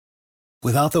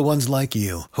Without the ones like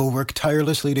you, who work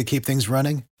tirelessly to keep things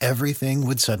running, everything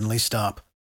would suddenly stop.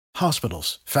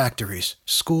 Hospitals, factories,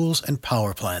 schools, and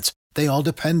power plants, they all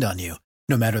depend on you.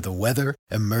 No matter the weather,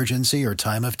 emergency, or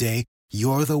time of day,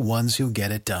 you're the ones who get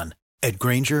it done. At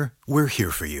Grainger, we're here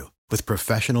for you with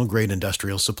professional-grade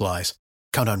industrial supplies.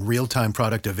 Count on real-time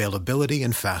product availability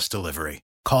and fast delivery.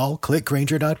 Call, click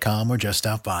Grainger.com, or just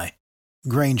stop by.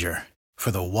 Grainger, for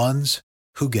the ones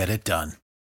who get it done.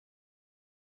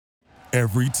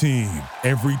 Every team,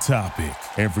 every topic,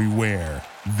 everywhere.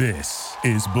 This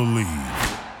is Believe.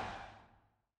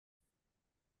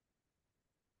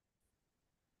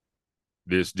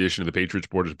 This edition of the Patriots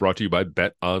Report is brought to you by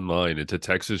Bet Online. It's a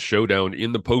Texas showdown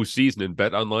in the postseason, and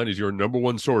Bet Online is your number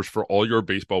one source for all your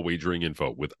baseball wagering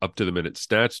info with up-to-the-minute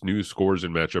stats, news, scores,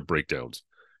 and matchup breakdowns.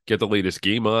 Get the latest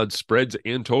game odds, spreads,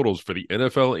 and totals for the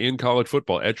NFL and college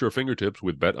football at your fingertips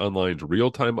with Bet Online's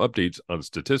real-time updates on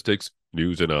statistics,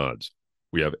 news, and odds.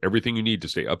 We have everything you need to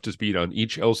stay up to speed on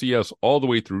each LCS all the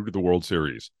way through to the World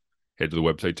Series. Head to the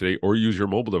website today or use your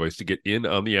mobile device to get in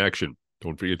on the action.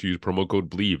 Don't forget to use promo code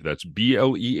BLEAV, that's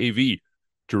BLEAV,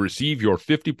 to receive your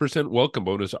 50% welcome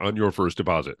bonus on your first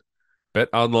deposit. Bet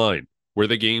Online, where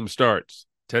the game starts.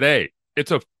 Today,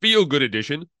 it's a feel-good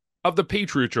edition of the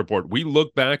Patriots Report. We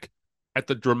look back at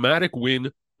the dramatic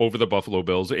win over the Buffalo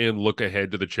Bills and look ahead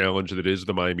to the challenge that is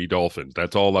the Miami Dolphins.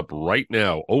 That's all up right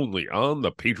now, only on the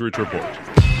Patriots Report.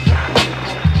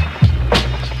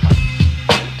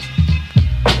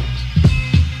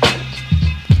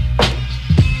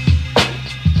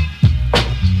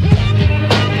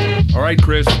 All right,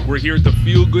 Chris, we're here at the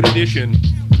feel-good edition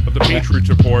of the Patriots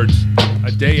Report,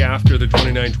 a day after the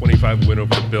 29-25 win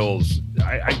over the Bills.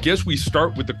 I guess we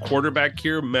start with the quarterback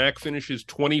here. Mac finishes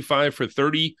 25 for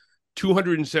 30,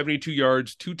 272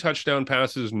 yards, 2 touchdown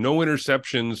passes, no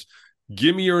interceptions.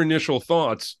 Give me your initial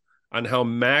thoughts on how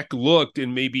Mac looked,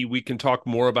 and maybe we can talk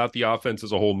more about the offense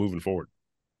as a whole moving forward.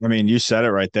 I mean, you said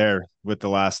it right there with the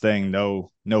last thing. No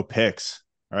picks,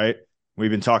 right? We've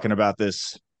been talking about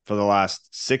this for the last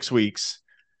 6 weeks.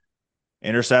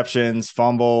 Interceptions,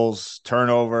 fumbles,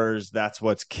 turnovers, that's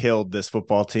what's killed this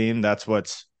football team. That's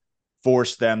what's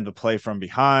forced them to play from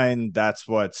behind. That's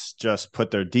what's just put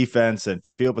their defense and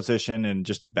field position in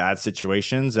just bad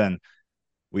situations. And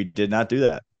we did not do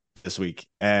that this week.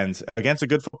 And against a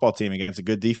good football team, against a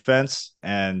good defense.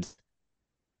 And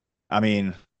I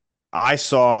mean, I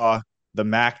saw the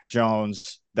Mac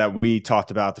Jones that we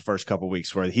talked about the first couple of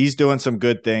weeks where he's doing some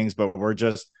good things, but we're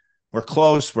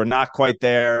close. We're not quite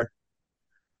there.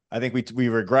 I think we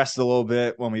regressed a little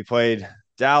bit when we played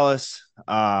Dallas.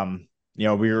 We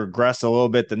regressed a little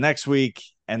bit the next week,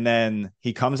 and then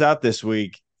he comes out this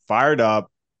week fired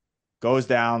up, goes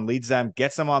down, leads them,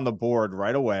 gets them on the board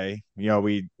right away.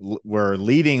 We're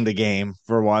leading the game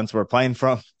for once. We're playing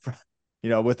from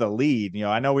with a lead.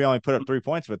 I know we only put up 3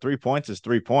 points, but 3 points is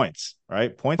 3 points,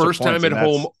 right? Points First are points, time at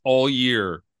home all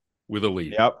year with a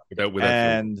lead. Yep.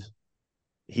 And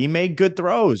he made good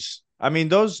throws. I mean,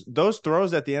 those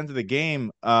throws at the end of the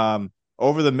game,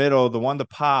 over the middle, the one to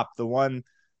Pop, the one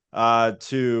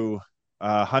to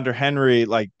Hunter Henry,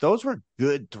 like those were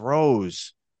good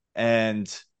throws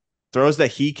and throws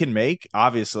that he can make.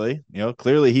 Obviously,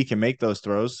 clearly he can make those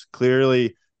throws.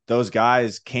 Clearly, those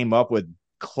guys came up with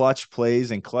clutch plays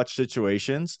and clutch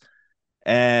situations.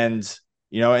 And,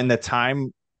 in the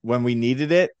time when we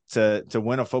needed it to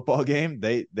win a football game,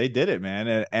 they did it,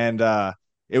 man. And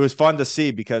it was fun to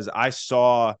see because I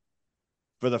saw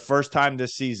for the first time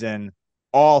this season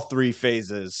all 3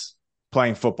 phases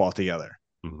playing football together.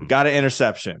 Mm-hmm. Got an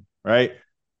interception, right?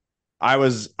 I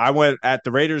went at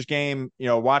the Raiders game,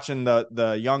 watching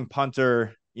the young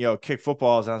punter, kick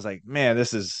footballs, and I was like, man,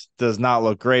 does not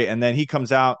look great. And then he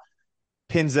comes out,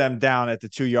 pins them down at the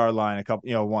 2-yard line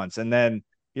once. And then,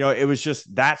 it was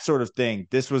just that sort of thing.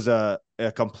 This was a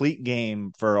complete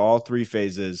game for all 3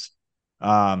 phases.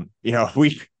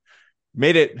 We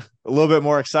made it a little bit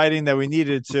more exciting than we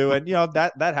needed to. And,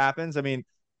 that happens. I mean,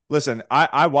 listen,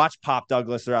 I watched Pop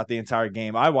Douglas throughout the entire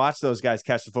game. I watched those guys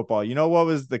catch the football. You know what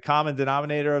was the common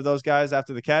denominator of those guys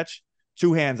after the catch?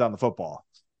 2 hands on the football.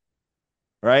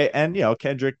 Right. And,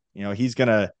 Kendrick, he's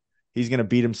going to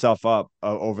beat himself up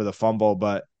over the fumble,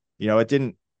 but, it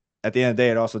didn't, at the end of the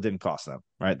day, it also didn't cost them.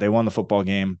 Right. They won the football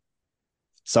game.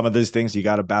 Some of these things you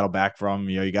got to battle back from,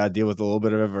 you got to deal with a little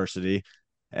bit of adversity.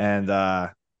 And,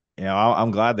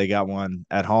 I'm glad they got one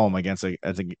at home against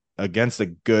a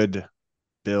good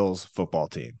Bills football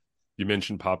team. You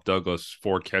mentioned Pop Douglas,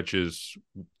 4 catches,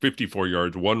 54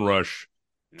 yards, 1 rush,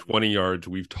 20 yards.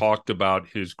 We've talked about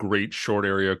his great short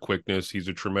area quickness. He's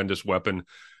a tremendous weapon.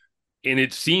 And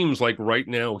it seems like right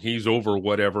now he's over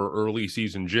whatever early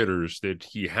season jitters that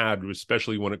he had,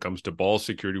 especially when it comes to ball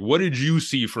security. What did you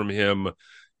see from him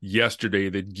yesterday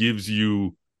that gives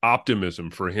you optimism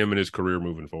for him and his career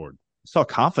moving forward? Saw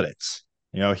confidence.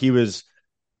 We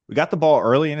got the ball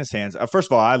early in his hands. First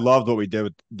of all, I loved what we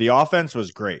did. The offense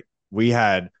was great. We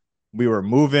were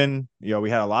moving, we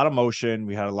had a lot of motion.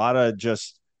 We had a lot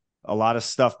of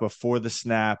stuff before the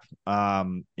snap.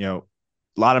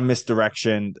 A lot of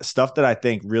misdirection, stuff that I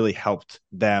think really helped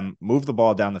them move the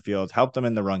ball down the field, helped them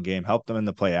in the run game, helped them in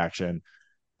the play action.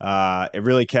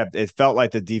 It felt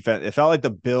like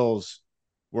the Bills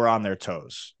were on their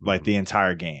toes like the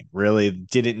entire game, really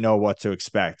didn't know what to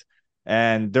expect.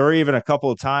 And there were even a couple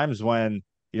of times when,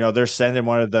 they're sending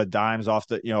one of the dimes off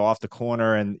the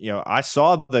corner. And, I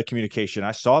saw the communication.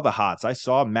 I saw the hots. I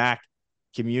saw Mac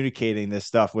communicating this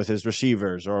stuff with his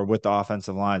receivers or with the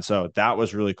offensive line. So that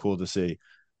was really cool to see.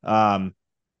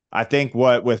 I think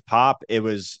with Pop, it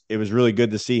was really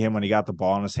good to see him when he got the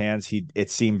ball in his hands. It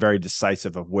seemed very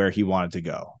decisive of where he wanted to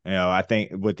go. I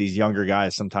think with these younger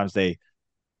guys, sometimes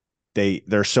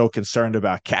they're so concerned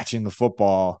about catching the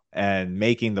football and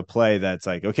making the play that's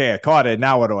like, okay, I caught it.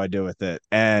 Now what do I do with it?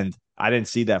 And I didn't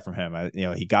see that from him.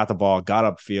 He got the ball, got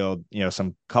upfield,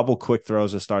 some couple quick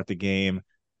throws to start the game.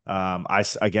 I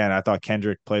thought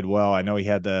Kendrick played well. I know he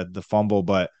had the fumble,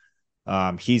 but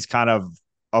he's kind of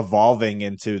evolving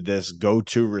into this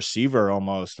go-to receiver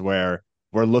almost, where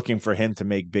we're looking for him to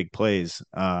make big plays.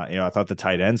 I thought the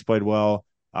tight ends played well.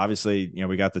 Obviously,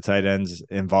 we got the tight ends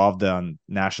involved on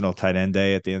National Tight End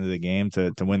Day at the end of the game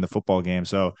to win the football game.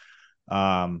 So,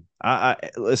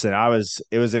 listen,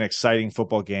 it was an exciting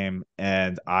football game,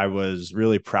 and I was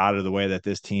really proud of the way that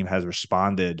this team has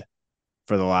responded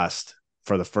for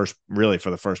the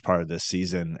first part of this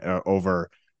season, over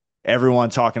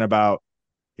everyone talking about,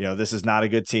 this is not a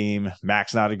good team.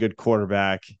 Mac's not a good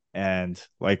quarterback. And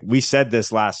like we said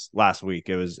this last week,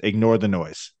 it was ignore the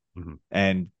noise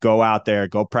and go out there,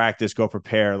 go practice, go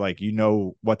prepare. Like,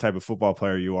 what type of football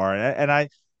player you are. And I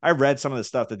read some of the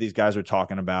stuff that these guys were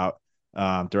talking about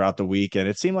throughout the week, and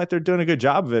it seemed like they're doing a good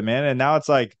job of it, man. And now it's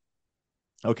like,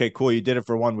 okay, cool. You did it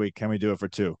for 1 week. Can we do it for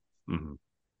 2?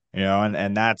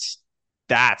 And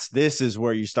this is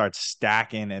where you start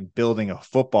stacking and building a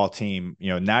football team.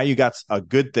 Now you got a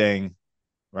good thing,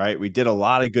 right? We did a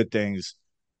lot of good things.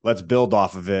 Let's build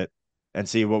off of it and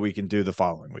see what we can do the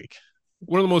following week.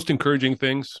 One of the most encouraging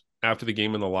things after the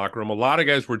game in the locker room, a lot of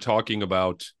guys were talking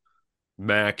about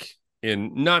Mac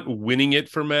and not winning it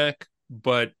for Mac,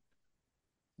 but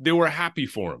they were happy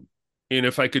for him. And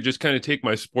if I could just kind of take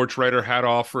my sports writer hat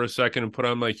off for a second and put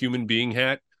on my human being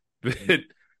hat, that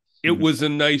it was a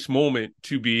nice moment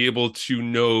to be able to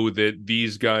know that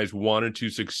these guys wanted to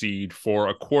succeed for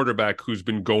a quarterback who's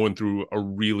been going through a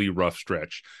really rough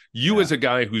stretch. As a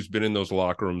guy who's been in those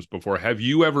locker rooms before, have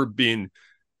you ever been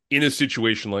in a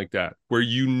situation like that where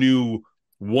you knew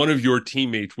one of your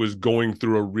teammates was going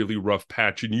through a really rough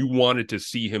patch and you wanted to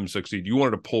see him succeed? You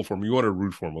wanted to pull for him. You wanted to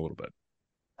root for him a little bit.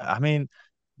 I mean,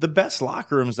 the best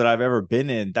locker rooms that I've ever been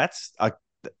in, that's a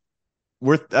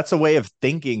way of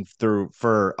thinking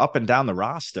for up and down the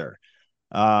roster.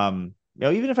 Even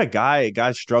if a guy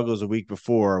struggles a week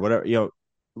before or whatever,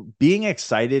 being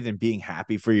excited and being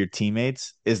happy for your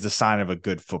teammates is the sign of a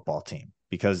good football team,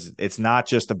 because it's not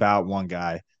just about one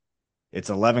guy. It's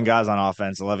 11 guys on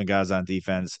offense, 11 guys on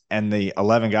defense, and the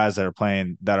 11 guys that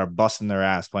are busting their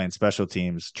ass playing special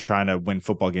teams, trying to win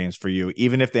football games for you,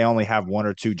 even if they only have 1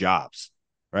 or 2 jobs,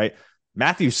 right?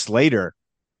 Matthew Slater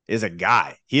is a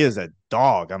guy. He is a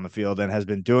dog on the field and has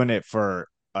been doing it for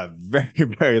a very,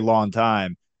 very long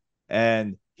time.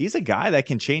 And he's a guy that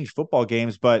can change football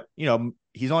games, but,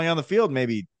 he's only on the field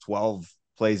maybe 12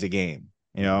 plays a game,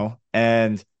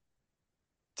 and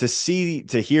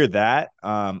to hear that,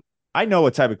 I know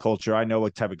what type of culture, I know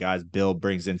what type of guys Bill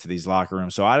brings into these locker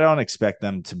rooms. So I don't expect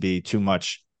them to be too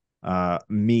much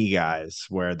me guys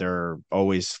where they're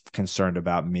always concerned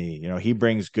about me. He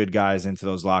brings good guys into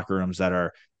those locker rooms that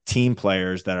are team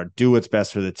players, that are do what's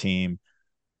best for the team,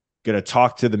 going to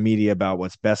talk to the media about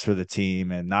what's best for the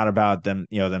team and not about them,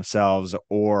 themselves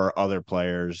or other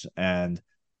players. And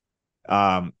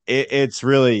it's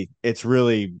really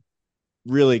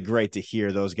really great to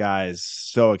hear those guys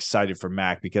so excited for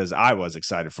Mac, because I was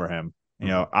excited for him.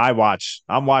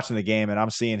 I'm watching the game and I'm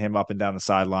seeing him up and down the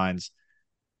sidelines,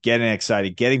 getting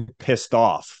excited, getting pissed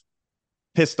off.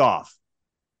 It's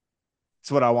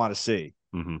what I want to see.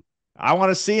 I want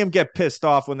to see him get pissed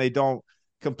off when they don't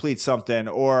complete something.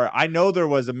 Or I know there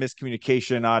was a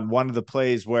miscommunication on one of the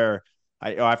plays where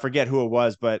I forget who it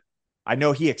was, but I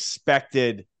know he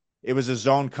expected it was a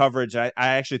zone coverage. I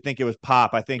actually think it was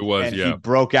Pop. I It think, was, and he yeah.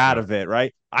 broke out Yeah. of it,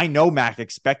 right? I know Mac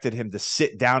expected him to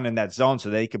sit down in that zone so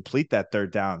they complete that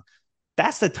third down.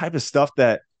 That's the type of stuff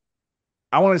that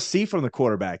I want to see from the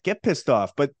quarterback. Get pissed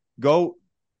off, but go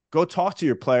talk to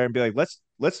your player and be like,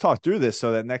 let's talk through this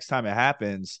so that next time it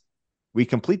happens, we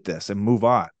complete this and move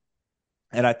on.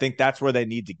 And I think that's where they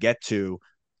need to get to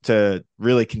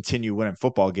really continue winning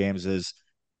football games is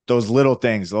those little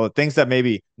things, the things that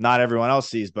maybe not everyone else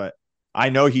sees, but I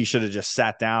know he should have just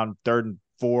sat down 3rd and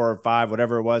 4 or 5,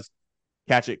 whatever it was,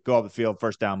 catch it, go up the field,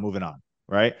 first down, moving on.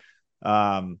 Right.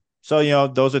 So,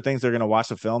 those are things they're going to watch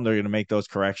the film. They're going to make those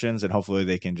corrections and hopefully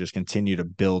they can just continue to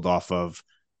build off of,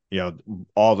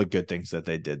 all the good things that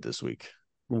they did this week.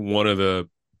 One of the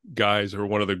guys or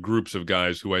one of the groups of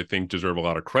guys who I think deserve a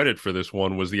lot of credit for this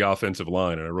one was the offensive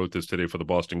line. And I wrote this today for the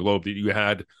Boston Globe that you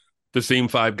had the same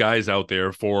 5 guys out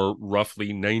there for roughly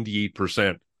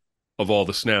 98% of all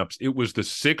the snaps. It was the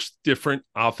 6th different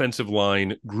offensive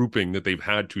line grouping that they've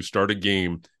had to start a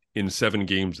game in 7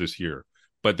 games this year.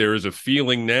 But there is a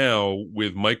feeling now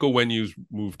with Michael Wenyu's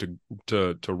move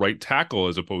to right tackle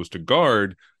as opposed to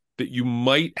guard that you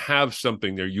might have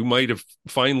something there. You might have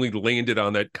finally landed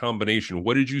on that combination.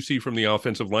 What did you see from the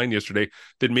offensive line yesterday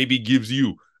that maybe gives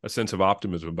you a sense of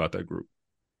optimism about that group?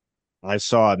 I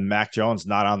saw Mac Jones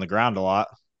not on the ground a lot,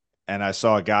 and I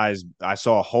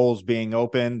saw holes being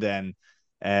opened, and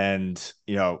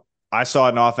I saw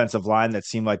an offensive line that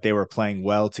seemed like they were playing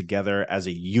well together as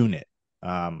a unit.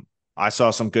 I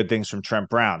saw some good things from Trent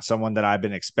Brown, someone that I've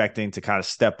been expecting to kind of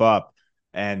step up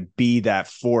and be that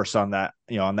force on that,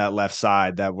 on that left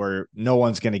side that where no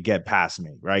one's going to get past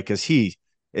me, right? Because he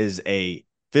is a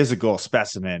physical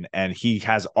specimen and he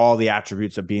has all the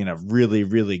attributes of being a really,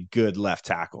 really good left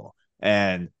tackle.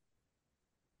 And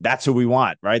that's who we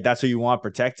want, right? That's who you want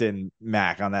protecting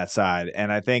Mac on that side.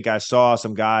 And I think I saw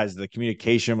some guys, the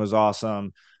communication was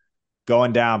awesome,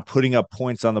 going down, putting up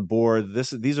points on the board.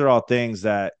 These are all things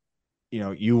that,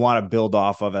 you want to build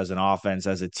off of as an offense,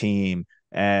 as a team.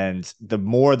 And the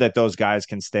more that those guys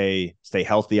can stay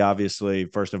healthy, obviously,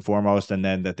 first and foremost, and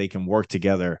then that they can work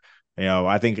together.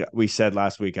 I think we said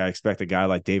last week, I expect a guy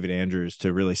like David Andrews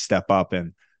to really step up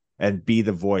and be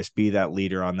the voice, be that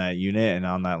leader on that unit and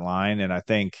on that line. And I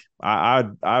think I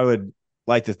would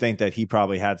like to think that he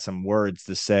probably had some words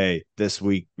to say this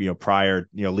week, prior,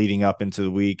 leading up into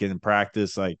the week and in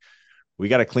practice, like, we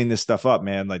got to clean this stuff up,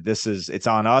 man. Like it's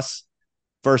on us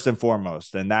first and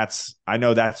foremost. And I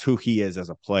know that's who he is as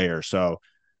a player. So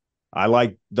I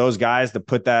like those guys to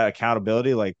put that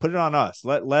accountability, like put it on us.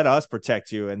 Let us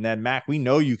protect you. And then Mac, we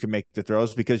know you can make the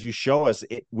throws because you show us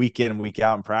it week in and week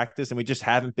out in practice, and we just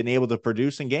haven't been able to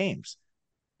produce in games.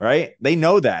 Right? They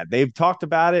know that. They've talked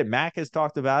about it. Mac has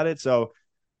talked about it. So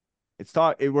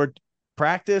we're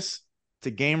practice to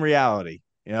game reality,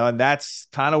 and that's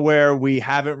kind of where we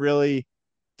haven't really.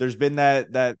 There's been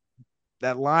that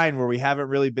line where we haven't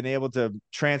really been able to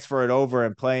transfer it over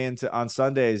and play into on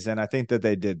Sundays. And I think that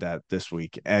they did that this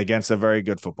week against a very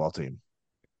good football team.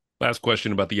 Last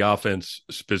question about the offense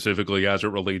specifically as it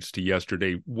relates to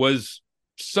yesterday. Was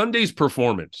Sunday's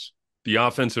performance, the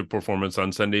offensive performance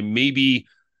on Sunday, maybe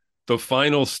the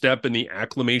final step in the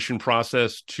acclimation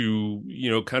process to,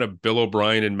 kind of Bill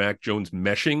O'Brien and Mac Jones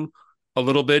meshing a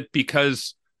little bit?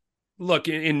 Because look,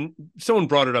 someone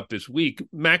brought it up this week.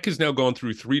 Mac has now gone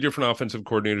through 3 different offensive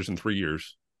coordinators in 3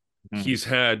 years. Mm-hmm. He's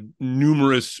had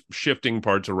numerous shifting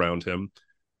parts around him.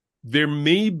 There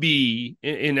may be,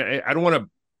 and I don't want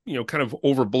to, kind of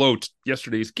overbloat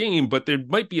yesterday's game, but there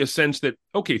might be a sense that,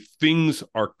 okay, things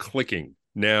are clicking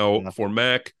now for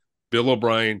Mac, Bill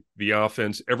O'Brien, the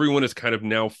offense. Everyone is kind of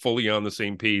now fully on the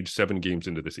same page 7 games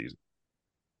into the season.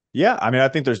 Yeah, I mean, I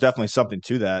think there's definitely something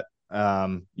to that.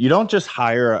 You don't just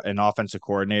hire an offensive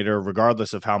coordinator,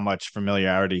 regardless of how much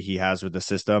familiarity he has with the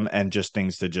system, and just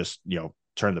things to just,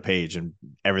 turn the page and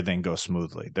everything goes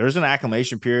smoothly. There's an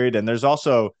acclimation period, and there's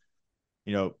also,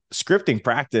 scripting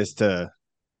practice to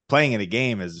playing in a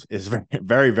game is very,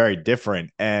 very, very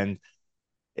different. And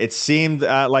it seemed,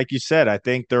 like you said, I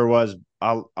think there was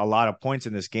a lot of points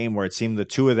in this game where it seemed the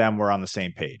two of them were on the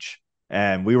same page.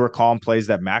 And we were calling plays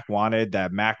that Mac wanted,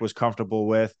 that Mac was comfortable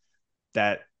with,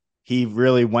 that he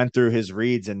really went through his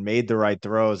reads and made the right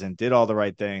throws and did all the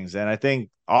right things. And I think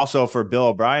also for Bill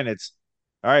O'Brien, it's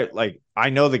all right. Like, I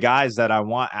know the guys that I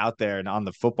want out there and on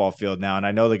the football field now, and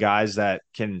I know the guys that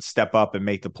can step up and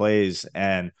make the plays.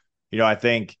 And, I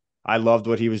think I loved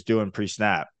what he was doing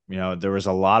pre-snap. There was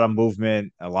a lot of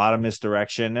movement, a lot of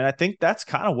misdirection. And I think that's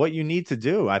kind of what you need to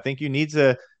do. I think you need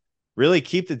to really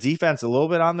keep the defense a little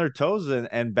bit on their toes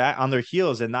and back on their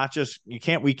heels, and not just we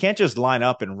can't just line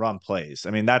up and run plays.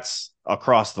 I mean, that's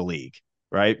across the league,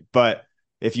 right? But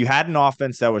if you had an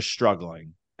offense that was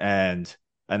struggling and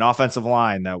an offensive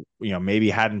line that maybe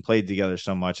hadn't played together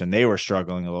so much and they were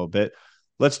struggling a little bit,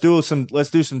 let's do some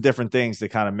different things to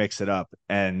kind of mix it up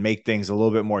and make things a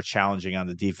little bit more challenging on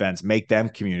the defense, make them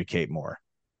communicate more.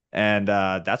 And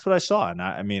that's what I saw. And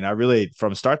I mean, I really,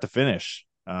 from start to finish,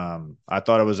 I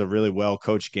thought it was a really well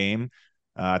coached game.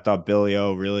 I thought Billy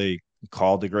O really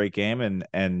called a great game,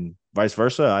 and vice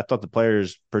versa. I thought the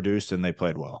players produced and they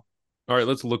played well. All right,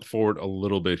 let's look forward a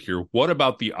little bit here. What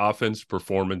about the offensive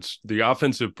performance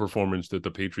that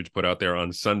the Patriots put out there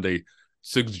on Sunday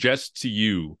suggests to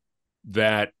you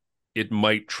that it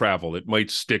might travel, it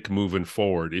might stick moving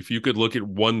forward? If you could look at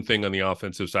one thing on the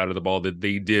offensive side of the ball that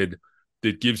they did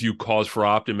that gives you cause for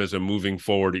optimism moving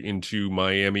forward into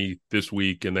Miami this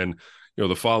week and then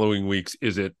the following weeks,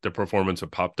 is it the performance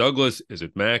of Pop Douglas? Is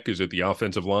it Mac? Is it the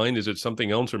offensive line? Is it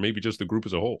something else, or maybe just the group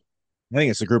as a whole? I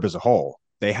think it's the group as a whole.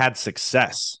 They had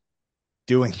success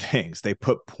doing things. They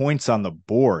put points on the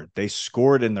board. They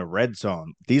scored in the red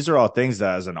zone. These are all things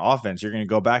that, as an offense, you're going to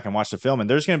go back and watch the film, and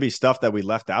there's going to be stuff that we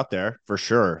left out there for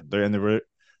sure. They're in the,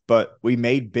 but we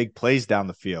made big plays down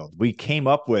the field. We came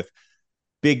up with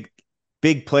big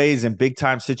plays and big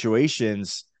time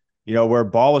situations, where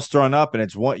ball was thrown up and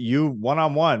it's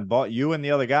one-on-one, ball, you and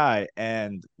the other guy.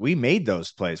 And we made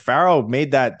those plays. Farrell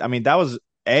made that. I mean, that was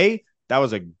a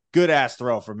good ass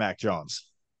throw for Mac Jones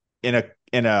in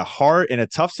a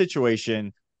tough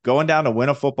situation, going down to win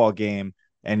a football game.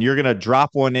 And you're going to drop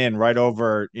one in right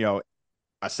over,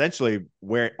 essentially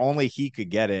where only he could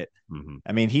get it. Mm-hmm.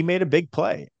 I mean, he made a big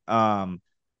play. And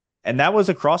that was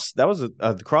across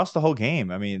the whole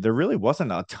game. I mean, there really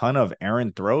wasn't a ton of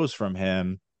errant throws from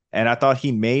him. And I thought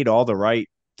he made all the right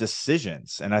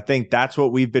decisions. And I think that's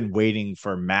what we've been waiting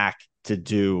for Mac to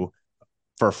do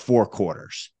for 4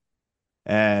 quarters.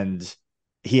 And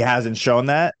he hasn't shown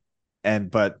that.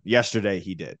 But yesterday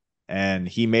he did. And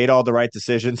he made all the right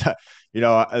decisions.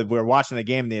 We're watching the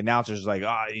game. And the announcer's like,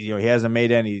 he hasn't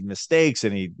made any mistakes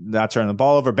and he not turning the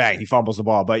ball over. Bang, he fumbles the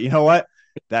ball. But you know what?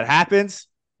 That happens.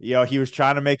 He was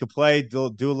trying to make a play, do a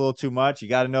little too much. You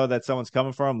got to know that someone's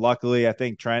coming for him. Luckily, I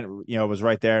think Trent, was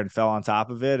right there and fell on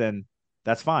top of it, and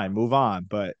that's fine. Move on.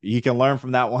 But you can learn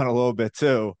from that one a little bit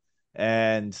too.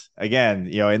 And again,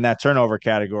 in that turnover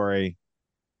category,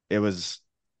 it was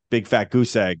big fat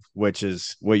goose egg, which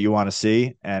is what you want to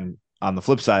see. And on the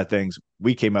flip side of things,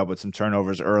 we came up with some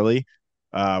turnovers early,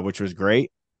 which was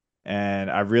great.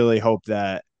 And I really hope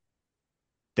that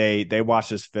they watch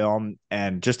this film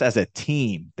and just as a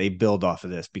team, they build off of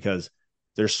this, because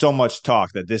there's so much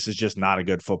talk that this is just not a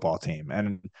good football team.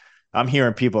 And I'm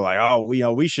hearing people like,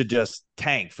 we should just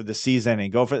tank for the season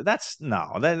and go for it. That's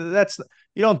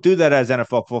you don't do that as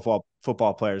NFL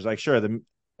football players. Like, sure,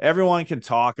 everyone can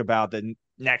talk about the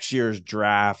next year's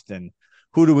draft and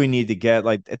who do we need to get.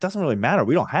 Like, it doesn't really matter.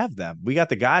 We don't have them. We got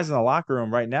the guys in the locker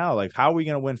room right now. Like, how are we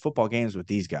going to win football games with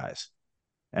these guys?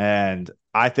 And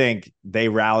I think they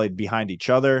rallied behind each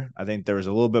other. I think there was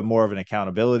a little bit more of an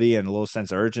accountability and a little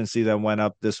sense of urgency that went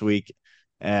up this week.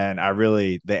 And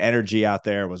the energy out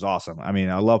there was awesome. I mean,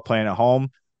 I love playing at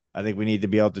home. I think we need to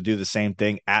be able to do the same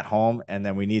thing at home. And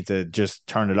then we need to just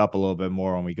turn it up a little bit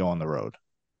more when we go on the road.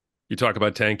 You talk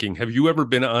about tanking. Have you ever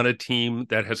been on a team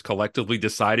that has collectively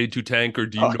decided to tank, or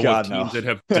do you know of teams that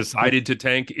have decided to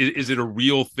tank? Is it a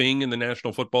real thing in the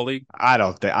National Football League?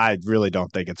 I really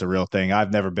don't think it's a real thing.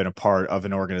 I've never been a part of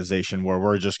an organization where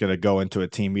we're just going to go into a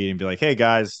team meeting and be like, hey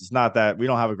guys, it's not that we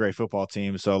don't have a great football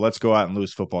team, so let's go out and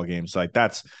lose football games. Like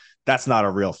that's not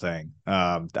a real thing.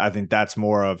 I think that's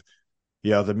more of,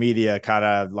 the media kind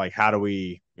of like, how do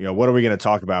we, what are we going to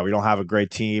talk about? We don't have a great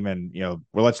team, and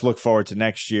let's look forward to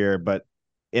next year. But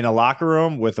in a locker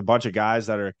room with a bunch of guys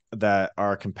that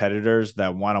are competitors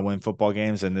that want to win football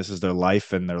games, and this is their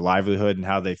life and their livelihood and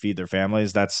how they feed their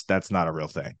families, that's not a real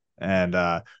thing. And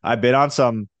I've been on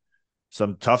some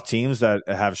tough teams that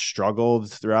have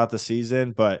struggled throughout the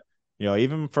season, but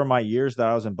even for my years that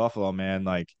I was in Buffalo, man,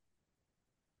 like,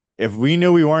 if we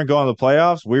knew we weren't going to the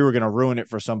playoffs, we were going to ruin it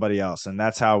for somebody else. And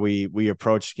that's how we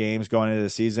approached games going into the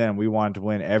season. And we wanted to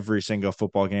win every single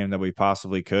football game that we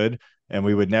possibly could. And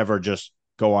we would never just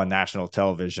go on national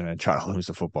television and try to lose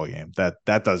a football game.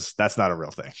 That's not a real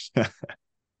thing. All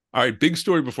right. Big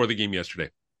story before the game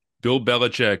yesterday. Bill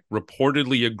Belichick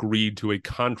reportedly agreed to a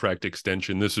contract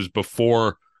extension. This is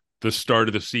before the start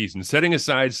of the season. Setting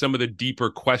aside some of the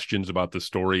deeper questions about the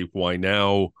story, why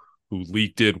now, who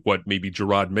leaked it, what maybe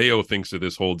Gerard Mayo thinks of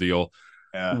this whole deal.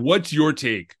 Yeah. What's your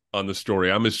take on the story?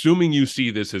 I'm assuming you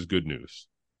see this as good news.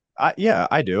 Yeah,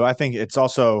 I do. I think it's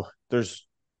also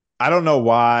I don't know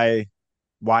why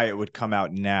it would come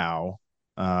out now,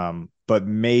 but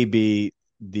maybe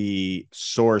the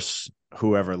source,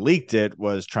 whoever leaked it,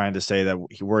 was trying to say that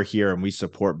we're here and we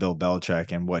support Bill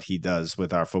Belichick and what he does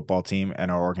with our football team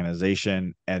and our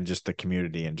organization and just the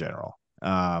community in general.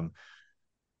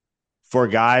 For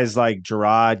guys like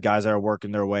Gerard, guys that are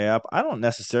working their way up, I don't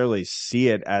necessarily see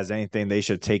it as anything they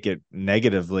should take it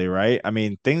negatively, right? I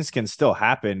mean, things can still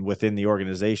happen within the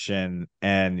organization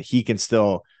and he can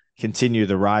still continue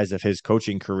the rise of his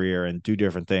coaching career and do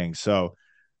different things. So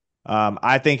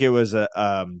I think it was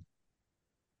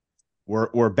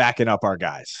we're backing up our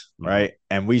guys, Mm-hmm. right?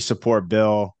 And we support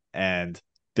Bill, and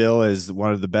Bill is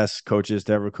one of the best coaches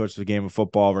to ever coach the game of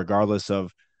football, regardless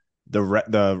of the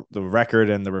record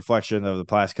and the reflection of the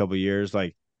past couple of years.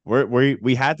 Like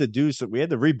we had to do so, we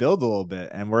had to rebuild a little bit,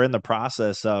 and we're in the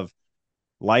process of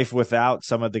life without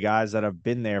some of the guys that have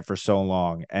been there for so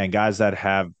long and guys that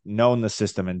have known the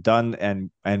system and done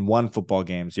and won football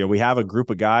games. We have a group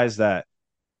of guys that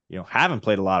haven't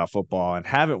played a lot of football and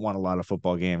haven't won a lot of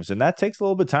football games, and that takes a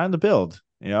little bit of time to build.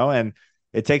 And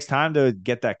it takes time to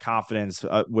get that confidence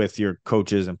with your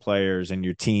coaches and players and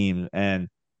your team. And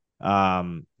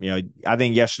I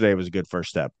think yesterday was a good first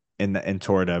step in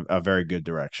toward a very good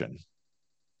direction.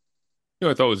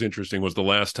 I thought was interesting was the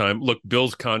last time. Look,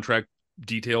 Bill's contract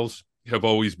details have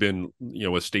always been,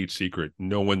 a state secret.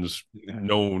 No one's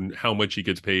known how much he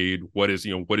gets paid, what his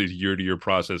year-to-year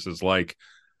process is like.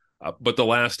 But the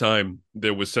last time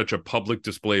there was such a public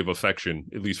display of affection,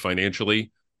 at least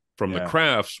financially, from the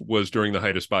Crafts was during the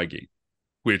height of Spygate,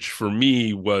 which for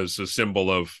me was a symbol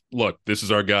of, look, this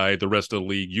is our guy. The rest of the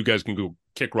league, you guys can go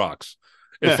kick rocks.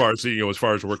 As far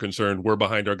as we're concerned, we're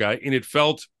behind our guy. And it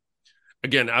felt,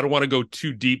 again, I don't want to go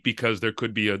too deep because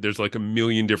there's like a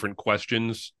million different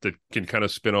questions that can kind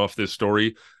of spin off this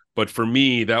story. But for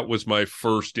me, that was my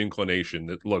first inclination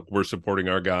that, look, we're supporting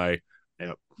our guy.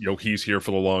 Yep. He's here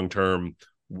for the long term.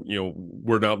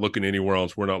 We're not looking anywhere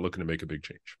else. We're not looking to make a big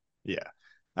change. Yeah.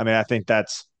 I mean, I think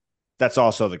that's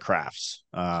also the Crafts.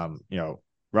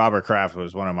 Robert Kraft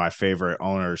was one of my favorite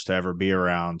owners to ever be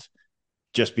around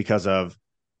just because of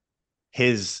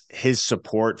his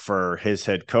support for his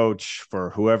head coach, for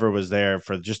whoever was there,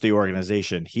 for just the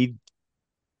organization. He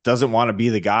doesn't want to be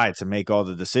the guy to make all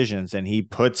the decisions, and he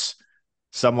puts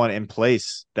someone in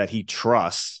place that he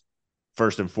trusts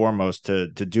first and foremost to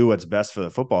do what's best for the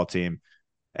football team.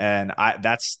 And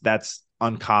that's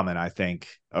uncommon, I think,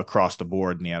 across the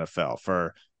board in the NFL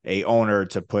for a owner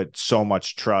to put so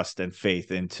much trust and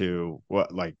faith into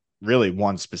really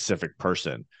one specific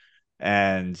person.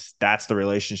 And that's the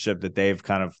relationship that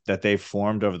they've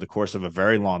formed over the course of a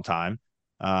very long time.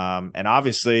 And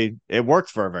obviously it worked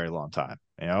for a very long time,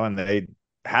 and they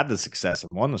had the success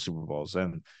and won the Super Bowls.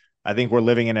 And I think we're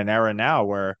living in an era now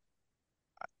where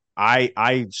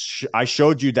I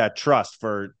showed you that trust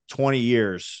for 20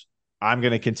 years. I'm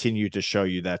going to continue to show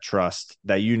you that trust,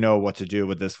 that what to do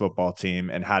with this football team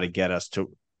and how to get us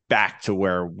back to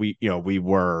where we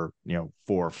were 4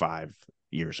 or 5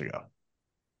 years ago.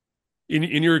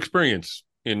 In your experience,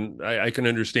 and I can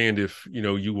understand if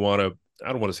you want to,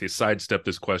 I don't want to say sidestep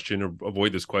this question or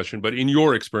avoid this question, but in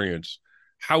your experience,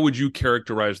 how would you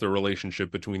characterize the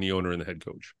relationship between the owner and the head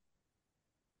coach?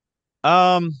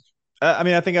 I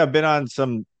mean, I think I've been on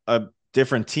some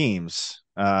different teams.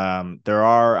 I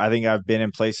think I've been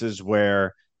in places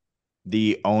where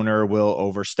the owner will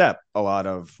overstep a lot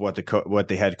of what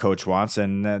the head coach wants,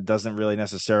 and doesn't really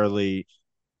necessarily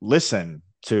listen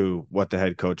to what the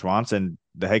head coach wants, and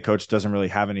the head coach doesn't really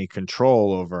have any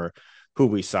control over who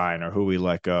we sign or who we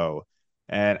let go.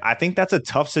 And I think that's a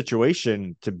tough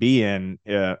situation to be in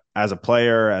as a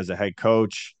player, as a head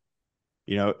coach.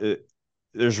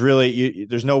 There's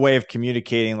no way of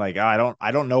communicating like, I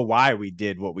don't know why we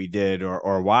did what we did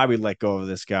or why we let go of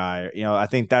this guy. I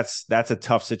think that's a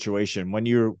tough situation when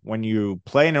you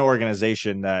play in an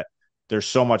organization that there's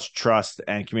so much trust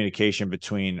and communication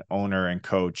between owner and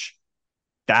coach.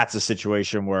 That's a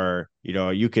situation where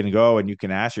you can go and you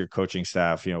can ask your coaching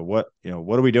staff, what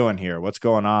are we doing here, what's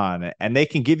going on, and they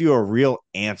can give you a real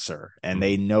answer, and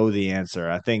they know the answer.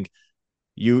 I think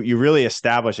you really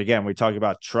establish, again, we talk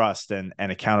about trust and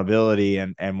accountability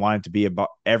and wanting to be about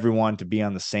everyone to be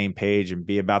on the same page and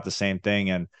be about the same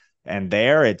thing. And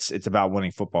there it's about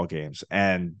winning football games,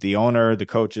 and the owner, the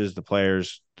coaches, the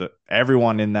players,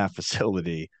 everyone in that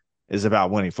facility is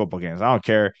about winning football games. I don't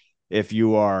care if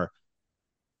you are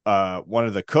one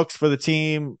of the cooks for the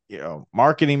team,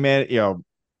 marketing man,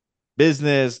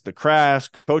 business, the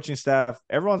craft, coaching staff,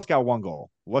 everyone's got one goal.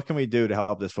 What can we do to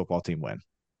help this football team win?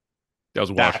 That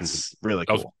was Washington. That's really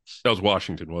That was cool. that was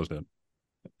Washington, wasn't it?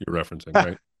 You're referencing,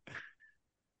 right?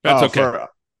 That's Oh, okay. for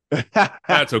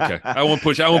That's okay. I won't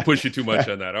push you too much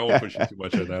on that. I won't push you too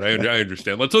much on that. I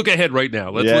understand. Let's look ahead right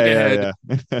now. Let's look ahead.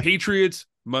 yeah, yeah. Patriots,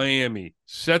 Miami.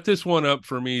 Set this one up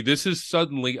for me. This is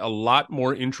suddenly a lot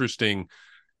more interesting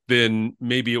than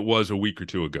maybe it was a week or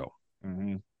two ago.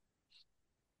 Mm-hmm.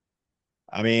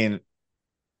 I mean,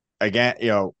 again,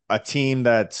 a team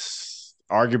that's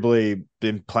arguably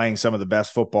been playing some of the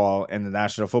best football in the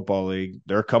National Football League.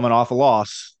 They're coming off a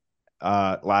loss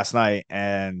last night,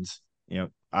 and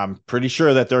I'm pretty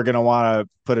sure that they're going to want to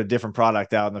put a different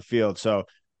product out in the field. So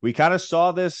we kind of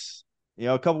saw this,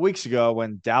 a couple weeks ago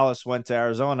when Dallas went to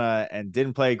Arizona and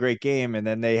didn't play a great game, and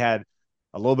then they had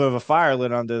a little bit of a fire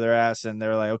lit under their ass, and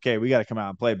they're like, okay, we got to come out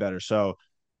and play better. So,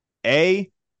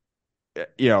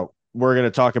 we're going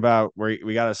to talk about where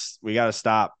we got to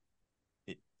stop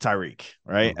Tyreek,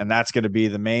 right? Mm-hmm. And that's going to be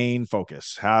the main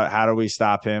focus. How do we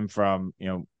stop him from,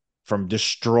 from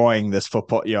destroying this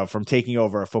football, from taking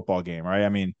over a football game, right? I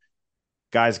mean,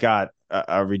 guy's got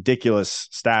a ridiculous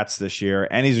stats this year,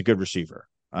 and he's a good receiver.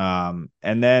 And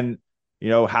then,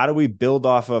 how do we build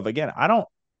off of, again, I don't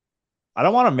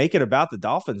want to make it about the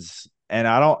Dolphins, and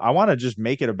I want to just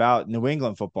make it about New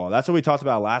England football. That's what we talked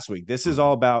about last week. This is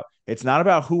all about, it's not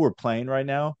about who we're playing right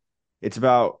now. It's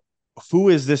about who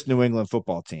is this New England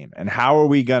football team, and how are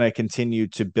we going to continue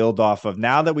to build off of,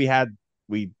 now that we had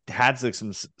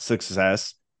some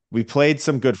success, we played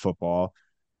some good football.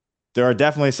 There are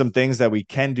definitely some things that we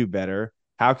can do better.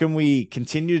 How can we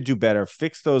continue to do better,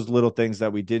 fix those little things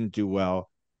that we didn't do well,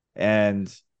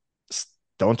 and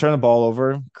don't turn the ball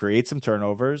over, create some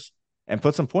turnovers, and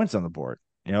put some points on the board?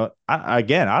 I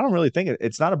don't really think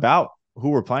it's not about who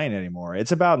we're playing anymore.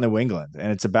 It's about New England,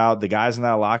 and it's about the guys in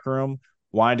that locker room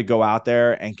wanting to go out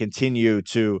there and continue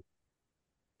to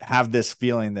have this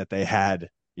feeling that they had,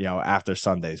 after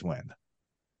Sunday's win.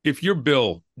 If you're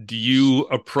Bill, do you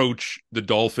approach the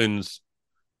Dolphins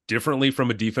differently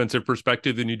from a defensive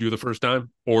perspective than you do the first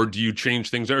time, or do you change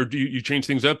things, or do you change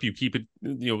things up? You keep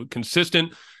it,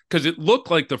 consistent, because it looked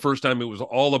like the first time it was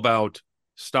all about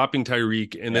stopping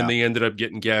Tyreek, and then Yeah. they ended up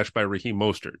getting gashed by Raheem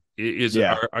Mostert.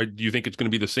 Yeah. Do you think it's going to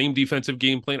be the same defensive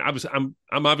game plan? I'm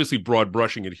obviously broad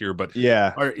brushing it here, but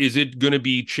Yeah. is it going to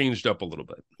be changed up a little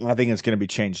bit? I think it's going to be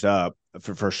changed up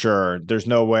for sure. There's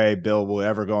no way Bill will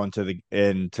ever go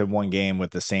into one game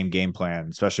with the same game plan,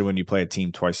 especially when you play a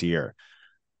team twice a year.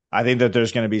 I think that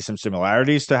there's going to be some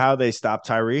similarities to how they stop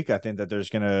Tyreek. I think that there's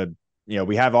going to,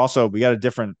 we got a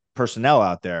different personnel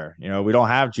out there. We don't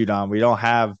have Judon, we don't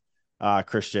have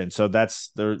Christian, so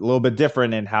they're a little bit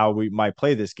different in how we might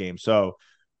play this game. So,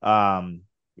 I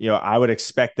would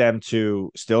expect them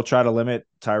to still try to limit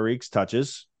Tyreek's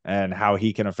touches and how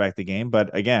he can affect the game.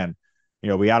 But again,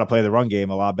 we got to play the run game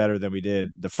a lot better than we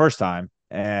did the first time,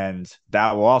 and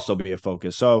that will also be a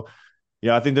focus. So,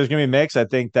 I think there's going to be a mix. I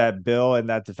think that Bill and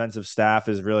that defensive staff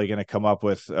is really going to come up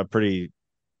with a pretty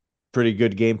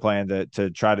good game plan to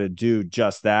try to do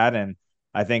just that. And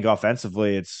I think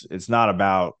offensively, it's not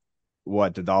about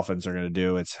what the Dolphins are going to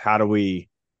do. It's how do we,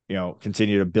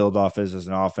 continue to build off as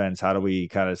an offense? How do we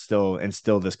kind of still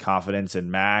instill this confidence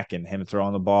in Mac and him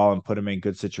throwing the ball and put him in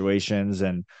good situations,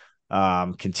 and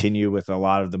continue with a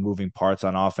lot of the moving parts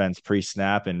on offense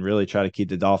pre-snap, and really try to keep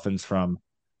the Dolphins from,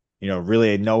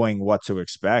 really knowing what to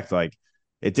expect. Like,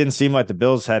 it didn't seem like the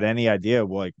Bills had any idea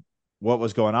what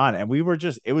was going on. And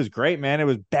it was great, man. It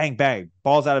was bang, bang,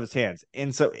 balls out of his hands,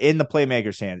 in the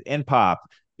playmaker's hands, in Pop,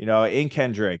 in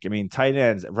Kendrick. I mean, tight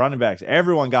ends, running backs,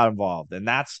 everyone got involved. And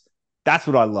that's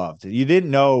what I loved. You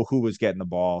didn't know who was getting the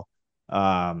ball.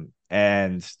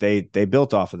 And they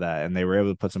built off of that, and they were able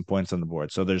to put some points on the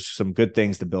board. So there's some good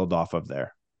things to build off of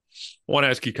there. I want to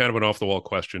ask you kind of an off the wall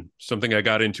question, something I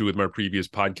got into with my previous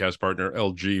podcast partner,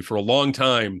 LG. For a long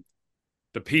time,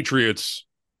 the Patriots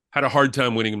had a hard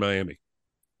time winning in Miami.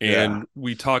 And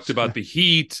we talked about the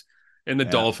Heat and the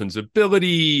Dolphins'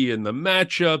 ability and the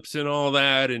matchups and all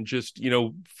that. And just,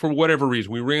 for whatever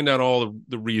reason, we ran down all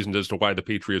the reasons as to why the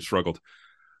Patriots struggled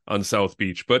on South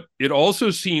Beach. But he also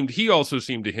seemed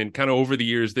to hint kind of over the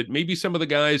years that maybe some of the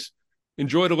guys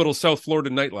enjoyed a little South Florida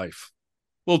nightlife,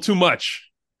 a little too much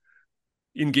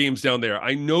in games down there.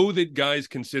 I know that guys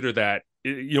consider that,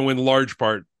 in large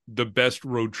part, the best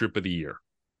road trip of the year.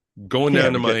 Going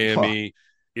down to Miami,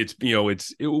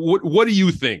 what do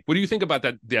you think? What do you think about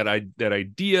that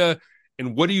idea?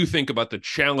 And what do you think about the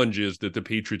challenges that the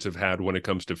Patriots have had when it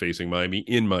comes to facing Miami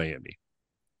in Miami?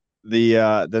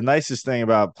 The nicest thing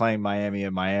about playing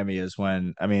Miami is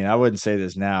when, I mean, I wouldn't say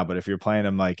this now, but if you're playing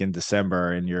them like in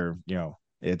December and you're,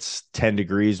 it's 10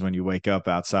 degrees when you wake up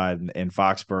outside in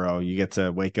Foxborough. You get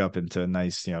to wake up into a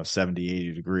nice, 70,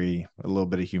 80 degree, a little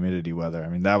bit of humidity weather. I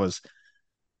mean, that was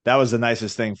the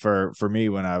nicest thing for me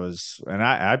when I was, and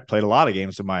I played a lot of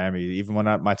games in Miami, even when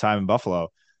my time in Buffalo.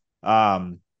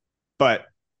 But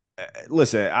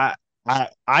listen,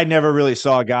 I never really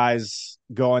saw guys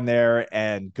going there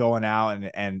and going out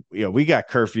and we got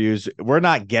curfews. We're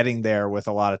not getting there with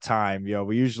a lot of time.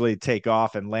 We usually take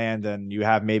off and land, and you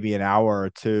have maybe an hour or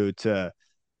two to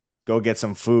go get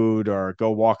some food or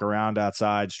go walk around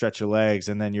outside, stretch your legs,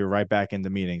 and then you're right back into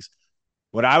meetings.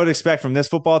 What I would expect from this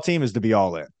football team is to be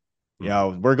all in.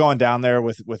 We're going down there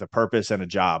with a purpose and a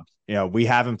job. We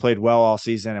haven't played well all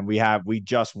season, and we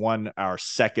just won our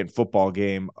second football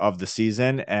game of the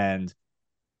season, and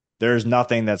there's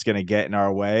nothing that's going to get in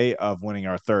our way of winning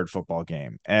our third football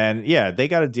game. And yeah, they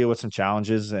got to deal with some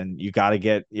challenges, and you got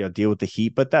to deal with the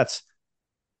heat, but that's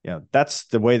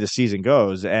the way the season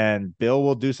goes. And Bill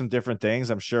will do some different things.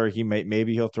 I'm sure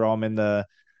maybe he'll throw them in the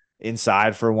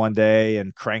inside for one day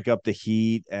and crank up the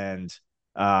heat and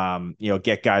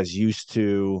get guys used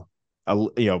to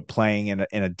playing in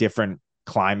a different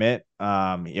climate.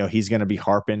 He's going to be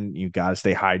harping, you got to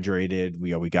stay hydrated.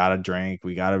 We got to drink,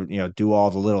 we got to do all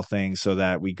the little things so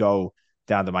that we go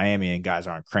down to Miami and guys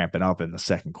aren't cramping up in the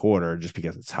second quarter just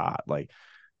because it's hot. Like,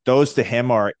 those to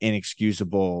him are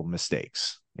inexcusable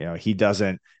mistakes.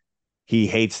 He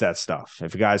hates that stuff.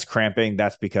 If a guy's cramping,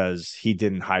 that's because he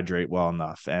didn't hydrate well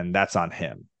enough, and that's on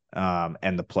him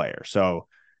and the player. So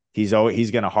he's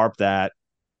going to harp that.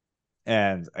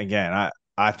 And again,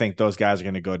 I think those guys are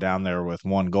going to go down there with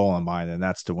one goal in mind, and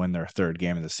that's to win their third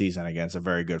game of the season against a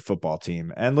very good football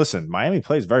team. And listen, Miami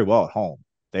plays very well at home.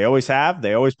 They always have.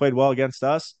 They always played well against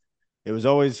us. It was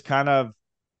always kind of,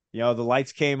 the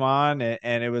lights came on,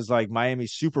 and it was like Miami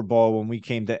Super Bowl when we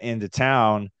came into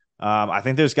town. I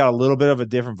think there's got a little bit of a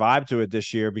different vibe to it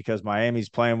this year because Miami's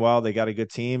playing well. They got a good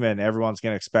team, and everyone's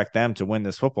going to expect them to win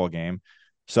this football game.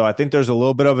 So I think there's a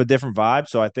little bit of a different vibe.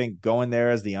 So I think going there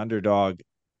as the underdog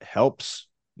helps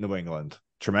New England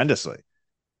tremendously.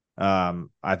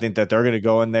 I think that they're going to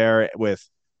go in there with,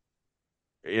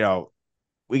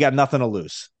 we got nothing to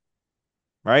lose,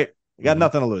 right? We got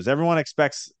nothing to lose. Everyone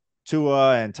expects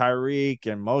Tua and Tyreek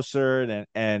and Mostert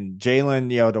and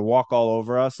Jalen, to walk all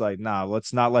over us. Like, nah,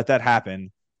 let's not let that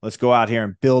happen. Let's go out here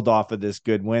and build off of this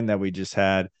good win that we just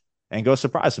had and go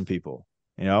surprise some people,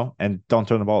 and don't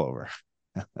turn the ball over.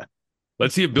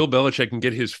 Let's see if Bill Belichick can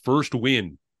get his first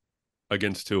win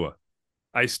against Tua.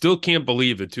 I still can't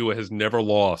believe that Tua has never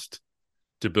lost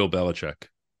to Bill Belichick.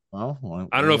 Well,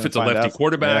 I don't know if it's a lefty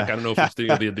quarterback. Yeah. I don't know if it's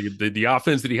the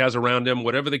offense that he has around him.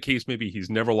 Whatever the case may be, he's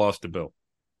never lost to Bill.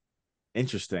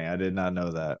 Interesting. I did not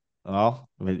know that. Well,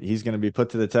 he's going to be put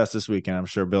to the test this weekend. I'm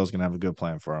sure Bill's going to have a good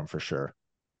plan for him for sure.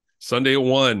 Sunday at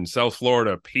 1, South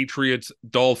Florida, Patriots,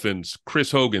 Dolphins.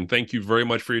 Chris Hogan, thank you very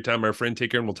much for your time, my friend.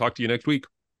 Take care, and we'll talk to you next week.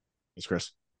 Thanks,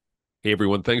 Chris. Hey,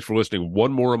 everyone. Thanks for listening.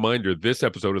 One more reminder, this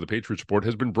episode of the Patriots Report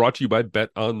has been brought to you by Bet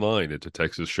Online. It's a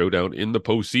Texas showdown in the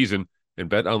postseason, and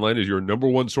Bet Online is your number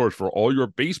one source for all your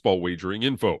baseball wagering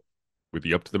info with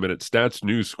the up-to-the-minute stats,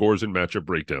 news, scores, and matchup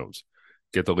breakdowns.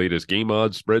 Get the latest game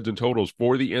odds, spreads, and totals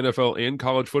for the NFL and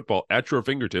college football at your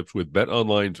fingertips with Bet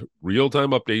Online's real-time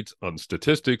updates on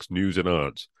statistics, news, and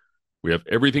odds. We have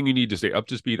everything you need to stay up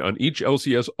to speed on each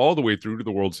LCS all the way through to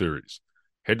the World Series.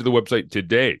 Head to the website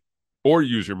today or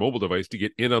use your mobile device to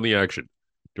get in on the action.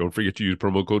 Don't forget to use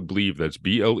promo code BLEAV, that's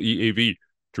BLEAV,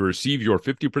 to receive your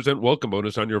 50% welcome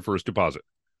bonus on your first deposit.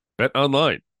 Bet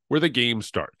Online, where the game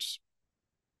starts.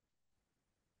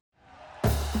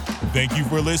 Thank you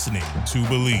for listening to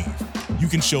Believe. You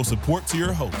can show support to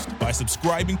your host by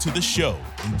subscribing to the show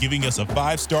and giving us a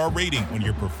 5-star rating on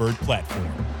your preferred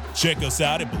platform. Check us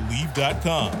out at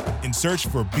Believe.com and search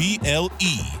for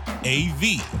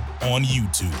BLEAV on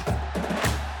YouTube.